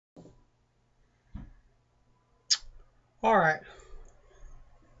Alright,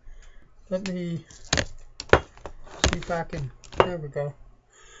 let me see if I can, there we go.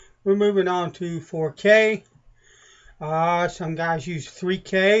 We're moving on to 4K. Some guys use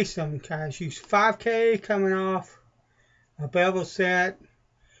 3K, some guys use 5K coming off a bevel set.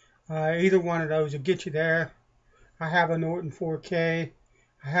 Either one of those will get you there. I have a Norton 4K.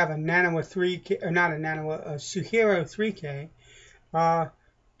 I have a Nanoa 3K, or not a Nanoa, a Suhiro 3K.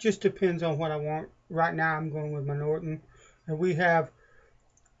 Just depends on what I want. Right now I'm going with my Norton. And we have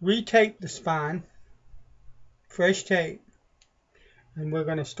retaped the spine, fresh tape, and we're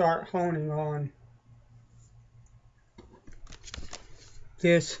going to start honing on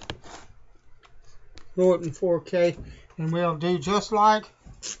this Norton 4K, and we'll do just like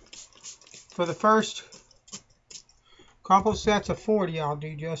for the first couple sets of 40. I'll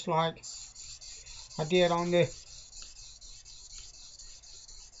do just like I did on the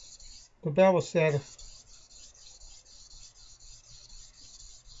bevel set.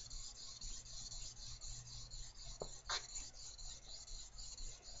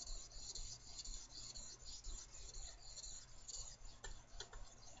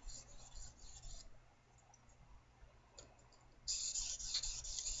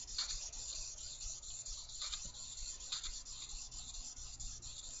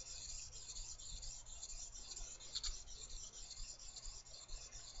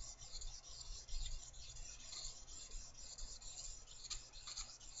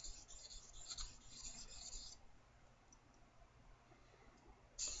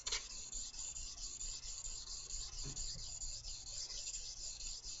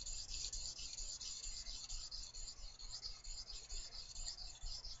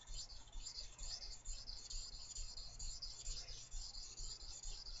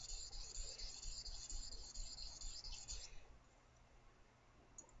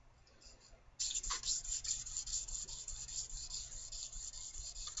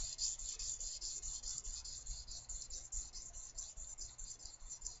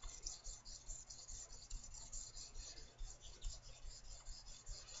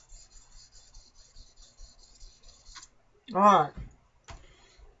 Alright,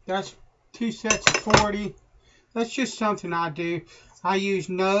 that's 2 sets of 40. That's just something I do. I use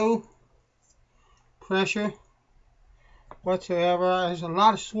no pressure whatsoever. There's a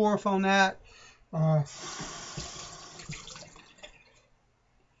lot of swarf on that.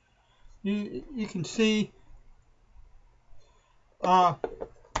 You can see I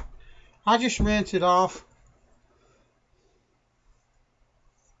just rinse it off.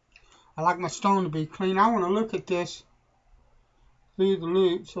 I like my stone to be clean. I want to look at this through the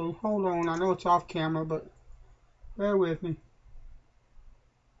loop, so hold on. I know it's off camera, but bear with me.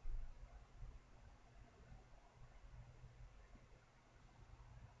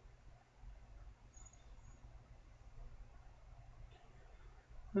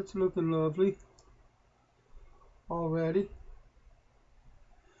 It's looking lovely already.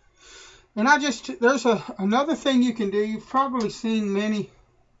 And there's another thing you can do. You've probably seen many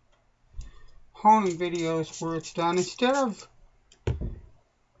honing videos where it's done. Instead of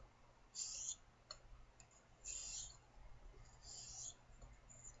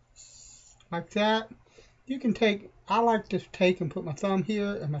like that, you can take, I like to take and put my thumb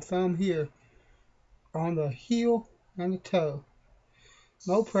here and my thumb here on the heel and the toe.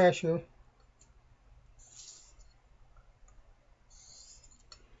 No pressure.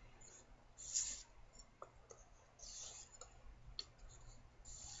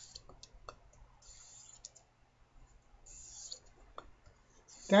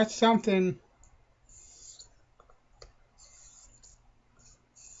 That's something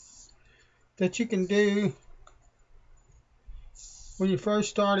that you can do when you're first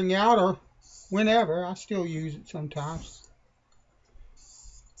starting out, or whenever. I still use it sometimes.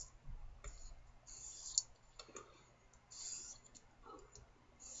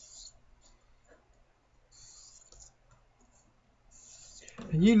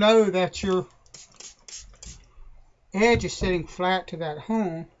 And you know that your edge is sitting flat to that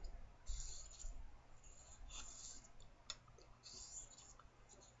hone.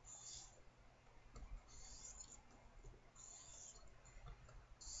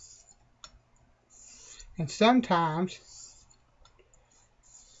 And sometimes,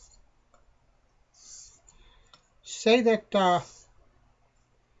 say that,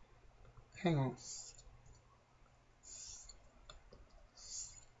 hang on.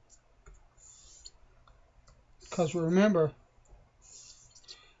 Because remember,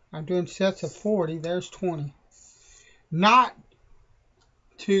 I'm doing sets of 40, there's 20. Not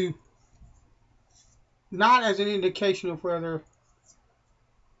as an indication of whether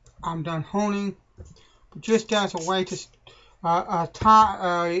I'm done honing just as a way to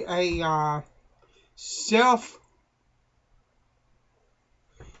self-imposed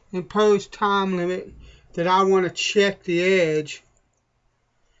time limit that I want to check the edge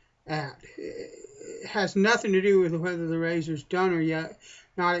at. It has nothing to do with whether the razor's done or yet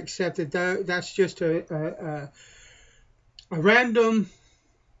not, except that that's just a random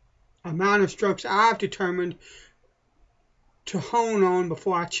amount of strokes I've determined to hone on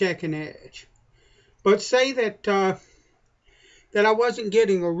before I check an edge. But say that that I wasn't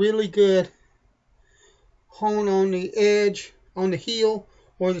getting a really good hone on the edge, on the heel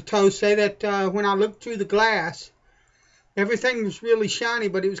or the toe. Say that when I looked through the glass, everything was really shiny,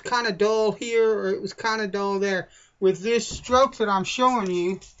 but it was kind of dull here or it was kind of dull there. With this stroke that I'm showing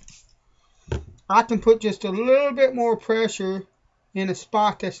you, I can put just a little bit more pressure in a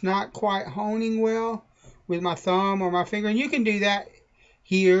spot that's not quite honing well with my thumb or my finger. And you can do that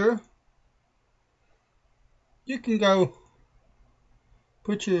here. You can go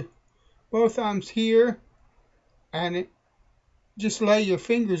put your both thumbs here and just lay your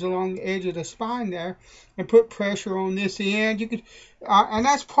fingers along the edge of the spine there and put pressure on this end. You could, and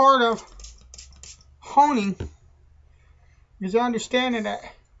that's part of honing, is understanding that,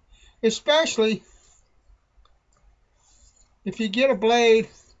 especially if you get a blade,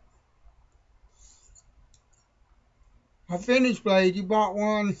 a vintage blade, you bought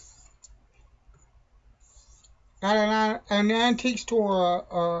one at an antique store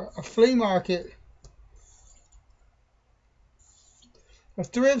or a flea market, a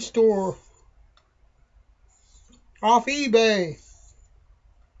thrift store, off eBay.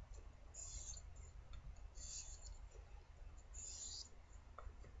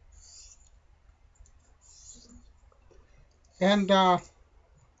 And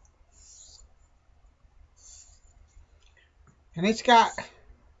it's got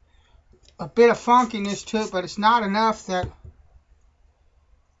a bit of funkiness to it, but it's not enough that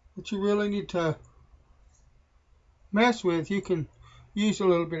you really need to mess with. You can use a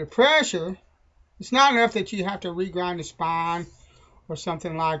little bit of pressure. It's not enough that you have to regrind the spine or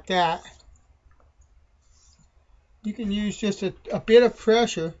something like that. You can use just a bit of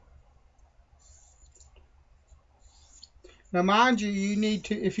pressure. Now mind you, you need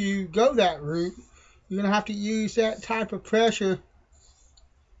to, if you go that route, you're going to have to use that type of pressure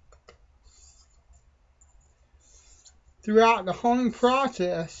throughout the honing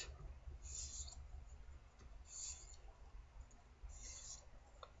process.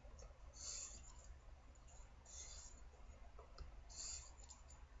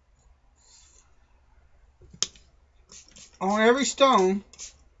 On every stone.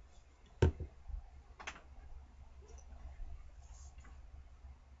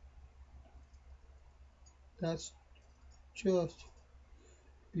 That's just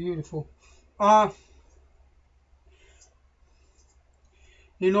beautiful.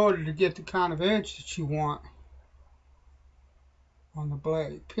 In order to get the kind of edge that you want on the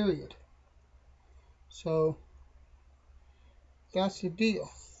blade, period. So that's the deal.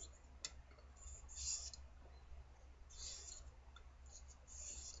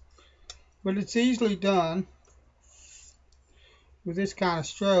 But it's easily done with this kind of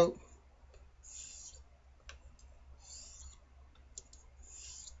stroke.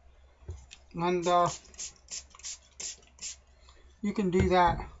 And you can do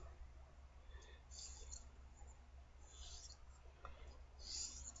that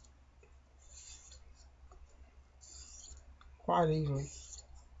quite easily.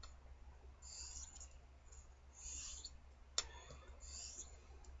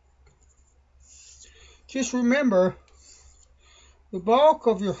 Just remember, the bulk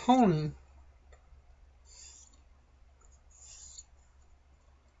of your honing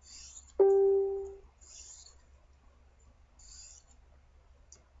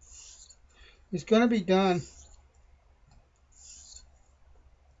is going to be done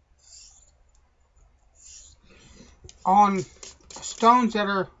on stones that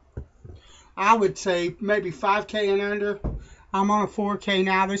are, I would say, maybe 5K and under. I'm on a 4K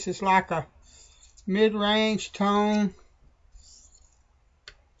now. This is like a mid-range tone.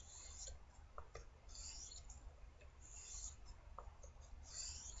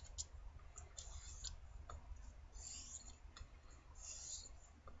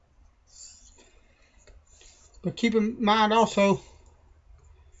 But keep in mind also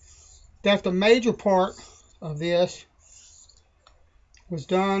that the major part of this was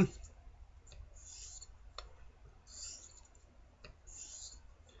done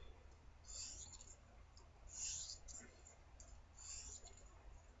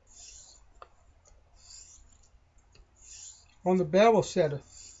on the bevel setter.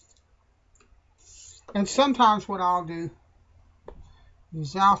 And sometimes what I'll do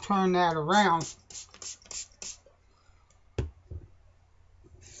is I'll turn that around.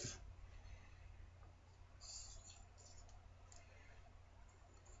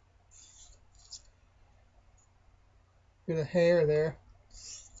 Bit of hair there.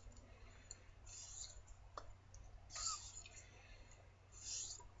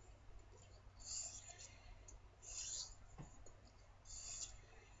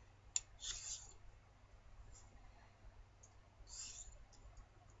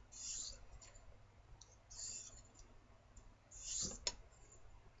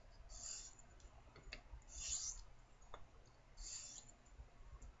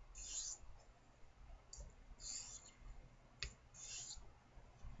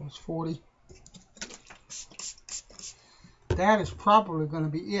 That's 40. That is probably going to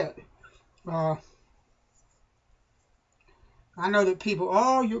be it. I know that people,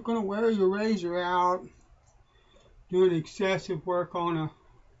 oh, you're going to wear your razor out doing excessive work on a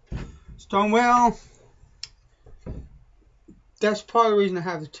stone. Well, that's part of the reason I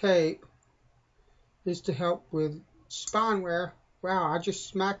have the tape, is to help with spine wear. Wow, I just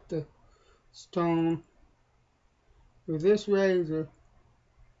smacked the stone with this razor.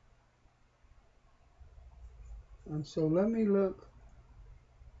 And so let me look.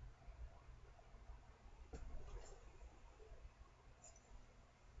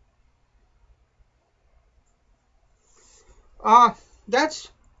 That's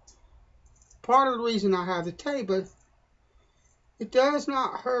part of the reason I have the tape, but it does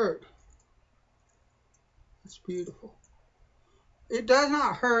not hurt. It's beautiful. It does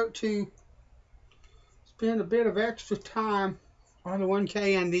not hurt to spend a bit of extra time on the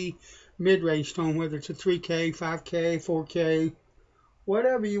 1K and the mid-range stone, whether it's a 3K, 5K, 4K,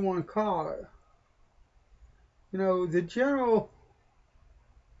 whatever you want to call it. You know, the general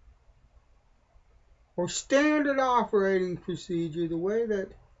or standard operating procedure, the way that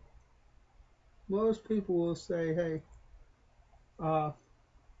most people will say, hey,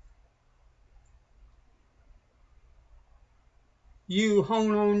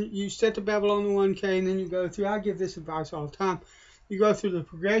 you set the bevel on the 1K and then you go through. I give this advice all the time. You go through the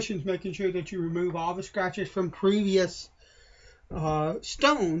progressions, making sure that you remove all the scratches from previous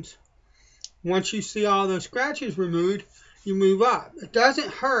stones. Once you see all those scratches removed, you move up. It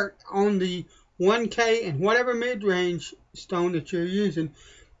doesn't hurt on the 1K and whatever mid-range stone that you're using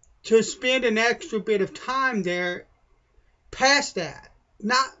to spend an extra bit of time there past that.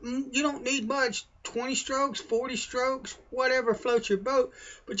 You don't need much, 20 strokes, 40 strokes, whatever floats your boat,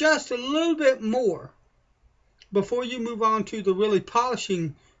 but just a little bit more before you move on to the really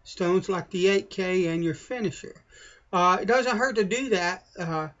polishing stones like the 8K and your finisher. It doesn't hurt to do that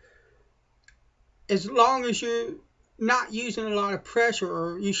as long as you're not using a lot of pressure,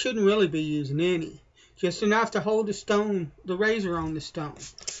 or you shouldn't really be using any. Just enough to hold the razor on the stone.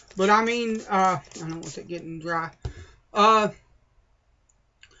 But I mean, I don't want it getting dry. There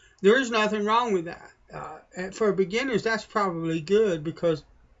is nothing wrong with that. And for beginners, that's probably good because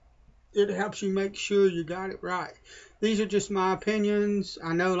it helps you make sure you got it right. These are just my opinions.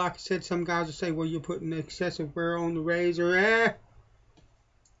 I know, like I said, some guys will say, well, you're putting excessive wear on the razor.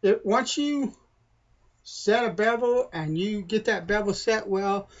 Once you set a bevel and you get that bevel set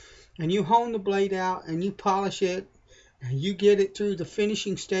well, and you hone the blade out and you polish it, and you get it through the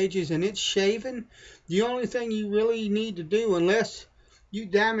finishing stages and it's shaven, the only thing you really need to do, unless you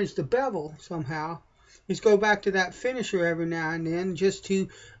damage the bevel somehow, is go back to that finisher every now and then just to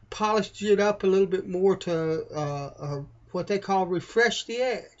polish it up a little bit more to what they call refresh the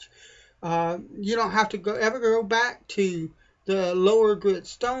edge. You don't have to ever go back to the lower grit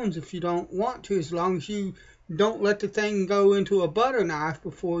stones if you don't want to, as long as you don't let the thing go into a butter knife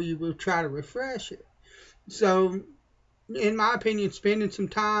before you will try to refresh it. So, in my opinion, spending some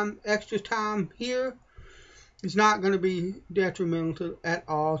time, extra time here, is not going to be detrimental at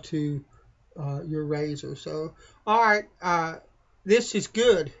all to your razor. So, alright, this is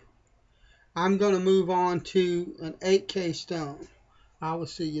good. I'm going to move on to an 8K stone. I will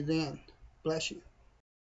see you then. Bless you.